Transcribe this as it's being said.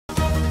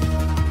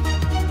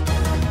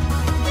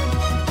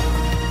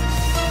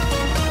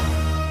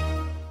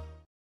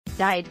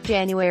died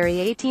January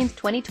 18,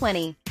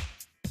 2020.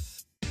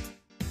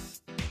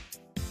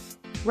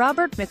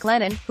 Robert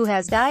Maclennan, who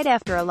has died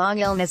after a long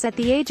illness at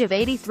the age of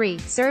 83,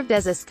 served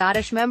as a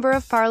Scottish Member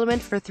of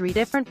Parliament for 3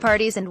 different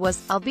parties and was,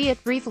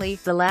 albeit briefly,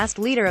 the last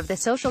leader of the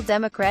Social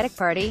Democratic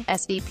Party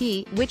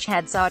 (SDP), which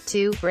had sought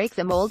to break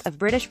the mould of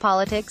British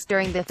politics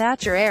during the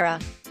Thatcher era.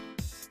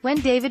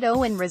 When David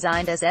Owen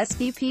resigned as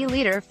SDP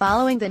leader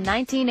following the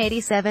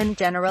 1987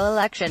 general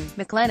election,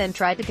 Maclennan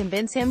tried to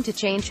convince him to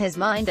change his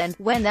mind and,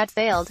 when that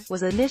failed,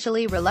 was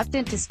initially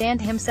reluctant to stand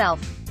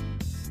himself.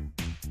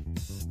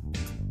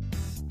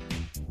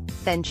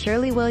 Then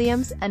Shirley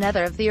Williams,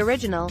 another of the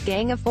original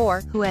Gang of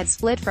Four, who had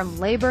split from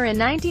Labour in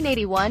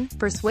 1981,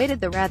 persuaded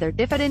the rather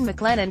diffident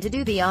Maclennan to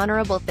do the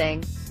honourable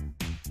thing.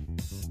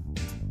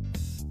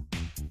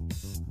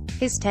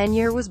 His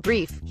tenure was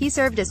brief. He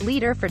served as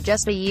leader for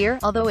just a year,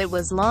 although it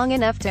was long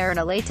enough to earn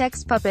a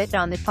latex puppet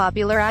on the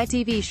popular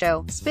ITV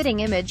show,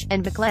 Spitting Image,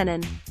 and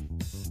Maclennan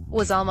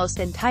was almost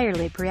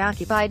entirely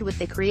preoccupied with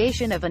the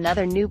creation of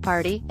another new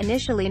party,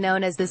 initially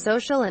known as the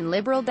Social and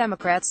Liberal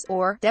Democrats,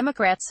 or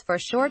Democrats for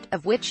short,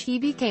 of which he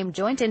became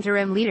joint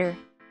interim leader.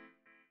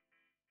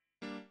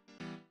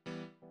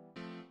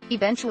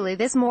 Eventually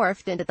this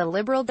morphed into the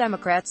Liberal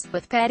Democrats,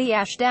 with Paddy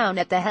Ashdown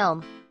at the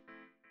helm.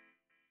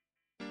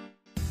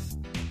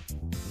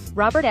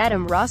 Robert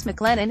Adam Ross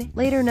Maclennan,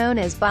 later known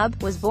as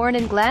Bob, was born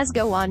in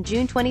Glasgow on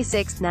June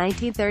 26,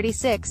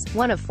 1936,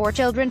 one of 4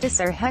 children to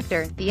Sir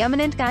Hector, the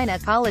eminent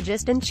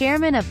gynecologist and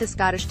chairman of the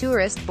Scottish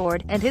Tourist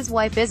Board, and his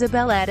wife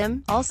Isabel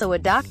Adam, also a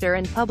doctor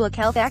and public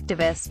health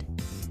activist.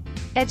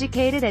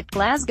 Educated at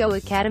Glasgow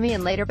Academy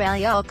and later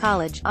Balliol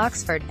College,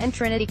 Oxford, and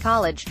Trinity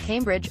College,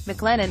 Cambridge,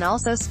 Maclennan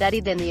also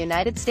studied in the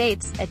United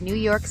States, at New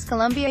York's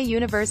Columbia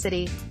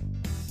University.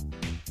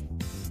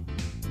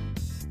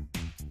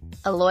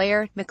 A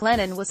lawyer,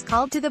 Maclennan was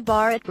called to the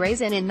bar at Gray's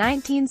Inn in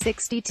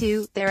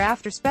 1962,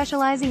 thereafter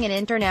specializing in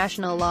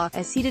international law,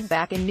 as seated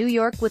back in New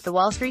York with the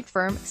Wall Street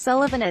firm,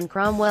 Sullivan and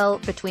Cromwell,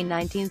 between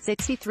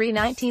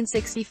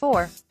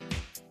 1963–1964.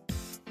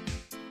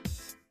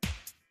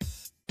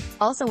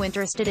 Also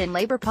interested in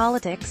Labour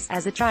politics,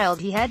 as a child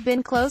he had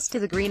been close to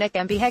the Greenock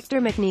MP Hector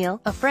McNeill,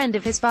 a friend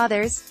of his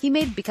father's. He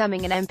made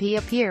becoming an MP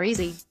appear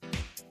easy.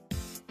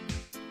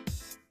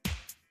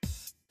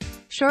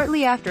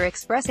 Shortly after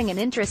expressing an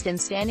interest in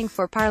standing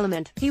for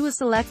Parliament, he was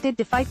selected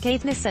to fight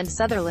Caithness and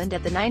Sutherland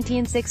at the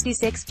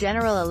 1966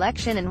 general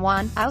election and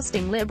won,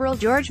 ousting Liberal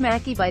George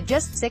Mackey by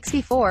just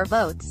 64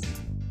 votes.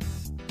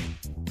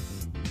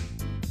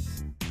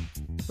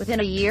 Within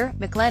a year,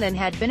 Maclennan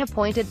had been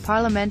appointed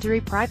Parliamentary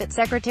Private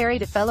Secretary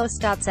to fellow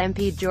Stotts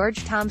MP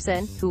George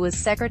Thompson, who was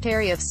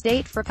Secretary of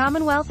State for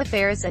Commonwealth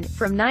Affairs and,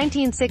 from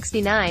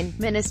 1969,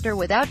 Minister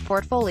without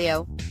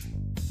portfolio.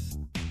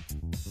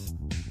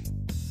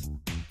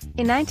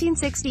 In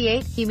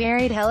 1968, he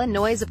married Helen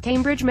Noyes of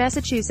Cambridge,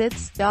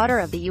 Massachusetts, daughter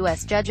of the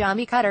U.S. Judge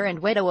Ami Cutter and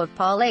widow of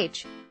Paul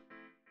H.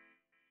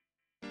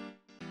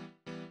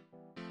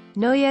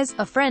 Noyes,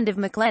 a friend of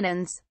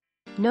Maclennan's.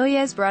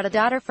 Noyes brought a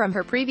daughter from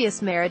her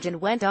previous marriage and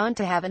went on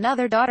to have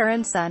another daughter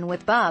and son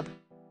with Bob.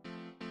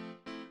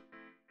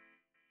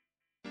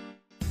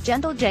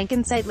 Gentle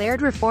Jenkinsite,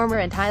 Laird reformer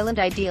and Highland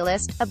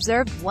idealist,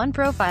 observed one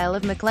profile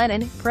of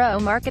Maclennan,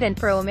 pro-market and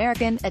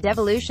pro-American, a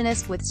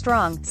devolutionist with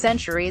strong,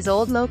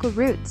 centuries-old local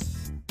roots.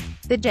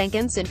 The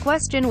Jenkins in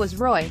question was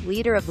Roy,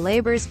 leader of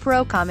Labour's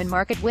pro-common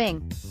market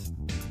wing.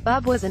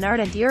 Bob was an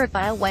ardent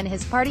Europhile when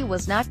his party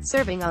was not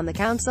serving on the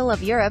Council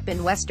of Europe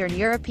in Western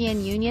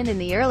European Union in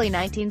the early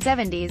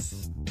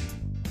 1970s.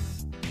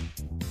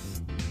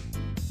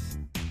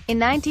 In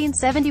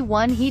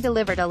 1971 he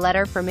delivered a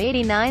letter from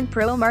 89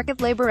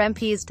 pro-market Labour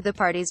MPs to the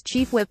party's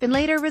chief whip and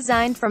later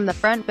resigned from the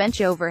front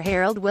bench over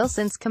Harold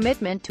Wilson's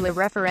commitment to a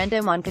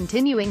referendum on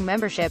continuing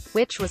membership,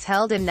 which was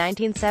held in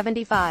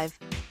 1975.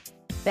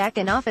 Back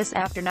in office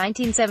after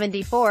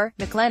 1974,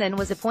 Maclennan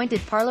was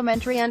appointed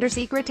Parliamentary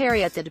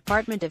Undersecretary at the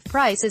Department of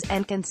Prices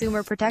and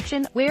Consumer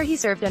Protection, where he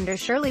served under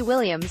Shirley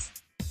Williams.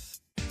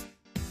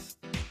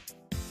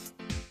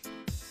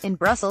 In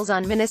Brussels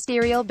on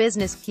ministerial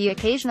business, he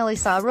occasionally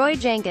saw Roy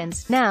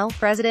Jenkins, now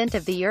President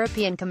of the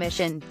European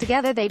Commission.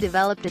 Together they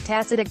developed a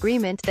tacit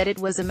agreement that it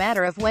was a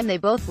matter of when they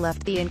both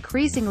left the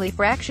increasingly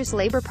fractious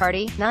Labour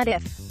Party, not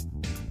if.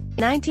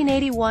 In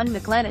 1981,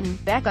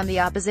 Maclennan, back on the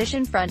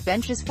opposition front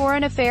bench as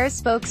Foreign Affairs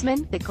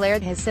spokesman,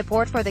 declared his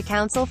support for the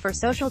Council for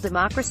Social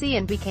Democracy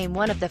and became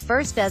one of the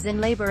first dozen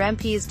Labour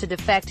MPs to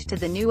defect to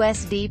the new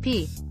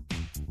SDP.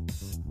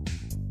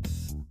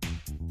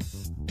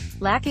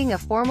 Lacking a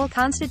formal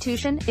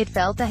constitution, it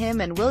fell to him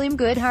and William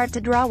Goodhart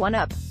to draw one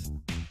up.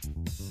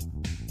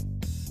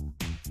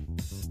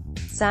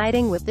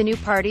 Siding with the new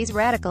party's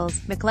radicals,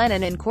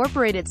 Maclennan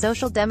incorporated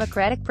social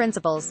democratic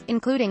principles,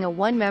 including a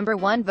one-member,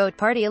 one-vote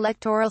party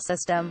electoral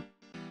system.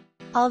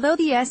 Although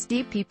the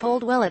SDP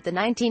polled well at the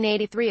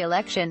 1983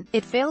 election,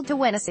 it failed to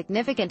win a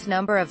significant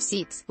number of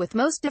seats, with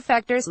most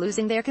defectors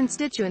losing their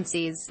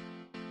constituencies.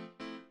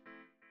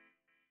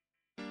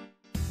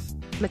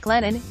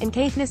 Maclennan, in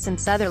Caithness and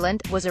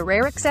Sutherland, was a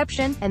rare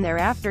exception, and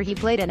thereafter he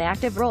played an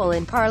active role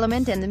in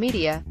Parliament and the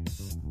media.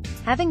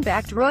 Having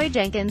backed Roy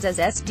Jenkins as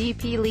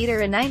SDP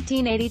leader in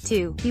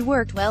 1982, he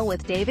worked well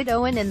with David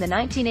Owen in the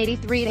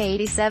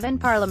 1983-87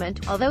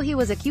 Parliament. Although he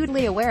was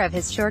acutely aware of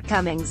his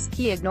shortcomings,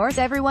 he ignores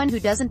everyone who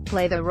doesn't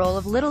play the role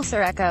of Little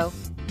Sir Echo.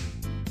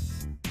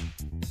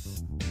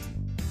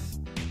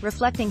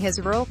 Reflecting his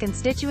rural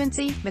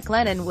constituency,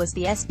 Maclennan was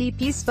the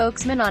SDP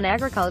spokesman on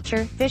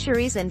agriculture,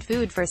 fisheries and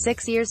food for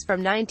 6 years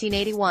from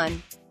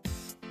 1981.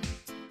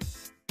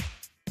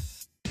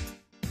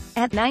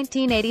 At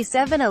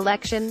 1987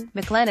 election,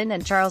 Maclennan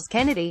and Charles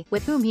Kennedy,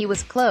 with whom he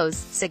was close,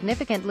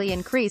 significantly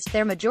increased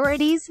their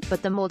majorities,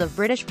 but the mold of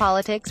British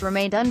politics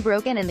remained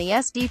unbroken and the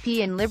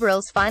SDP and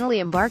Liberals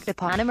finally embarked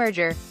upon a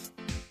merger.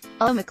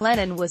 Although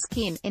Maclennan was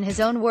keen, in his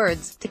own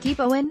words, to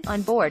keep Owen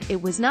on board,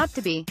 it was not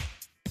to be.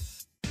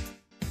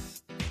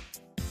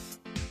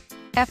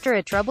 After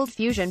a troubled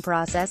fusion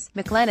process,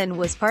 Maclennan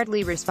was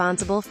partly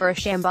responsible for a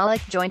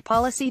shambolic joint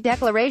policy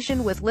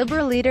declaration with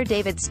Liberal leader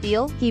David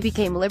Steele. He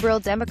became Liberal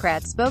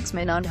Democrat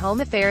spokesman on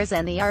home affairs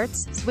and the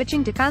arts,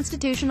 switching to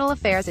constitutional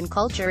affairs and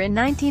culture in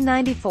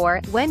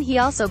 1994, when he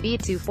also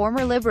beat two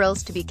former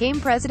Liberals to become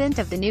president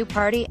of the new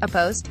party, a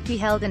post he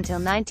held until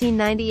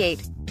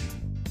 1998.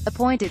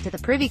 Appointed to the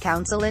Privy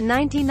Council in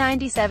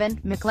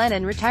 1997,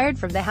 Maclennan retired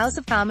from the House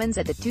of Commons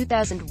at the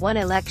 2001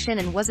 election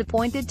and was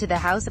appointed to the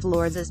House of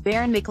Lords as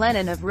Baron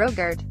Maclennan of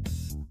Rogart.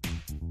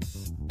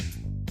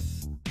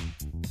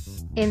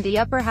 In the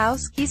upper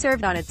house, he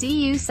served on its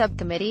EU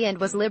subcommittee and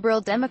was Liberal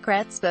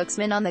Democrat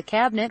spokesman on the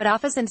Cabinet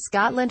Office in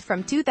Scotland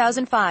from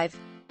 2005.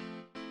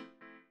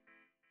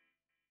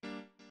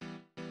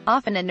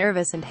 Often a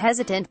nervous and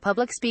hesitant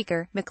public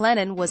speaker,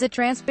 Maclennan was a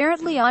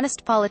transparently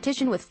honest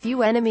politician with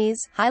few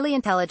enemies, highly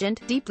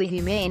intelligent, deeply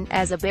humane.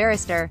 As a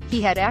barrister,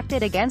 he had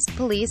acted against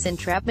police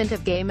entrapment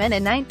of gay men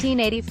in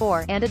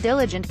 1984, and a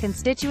diligent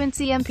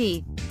constituency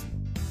MP.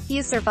 He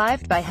is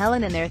survived by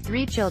Helen and their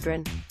 3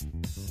 children.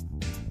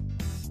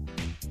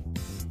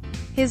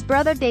 His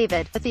brother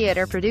David, a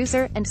theatre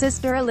producer, and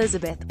sister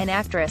Elizabeth, an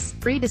actress,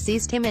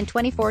 predeceased him in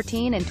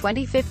 2014 and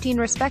 2015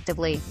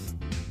 respectively.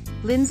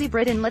 Lindsay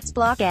Britton. Let's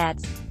block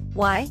ads.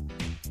 Why?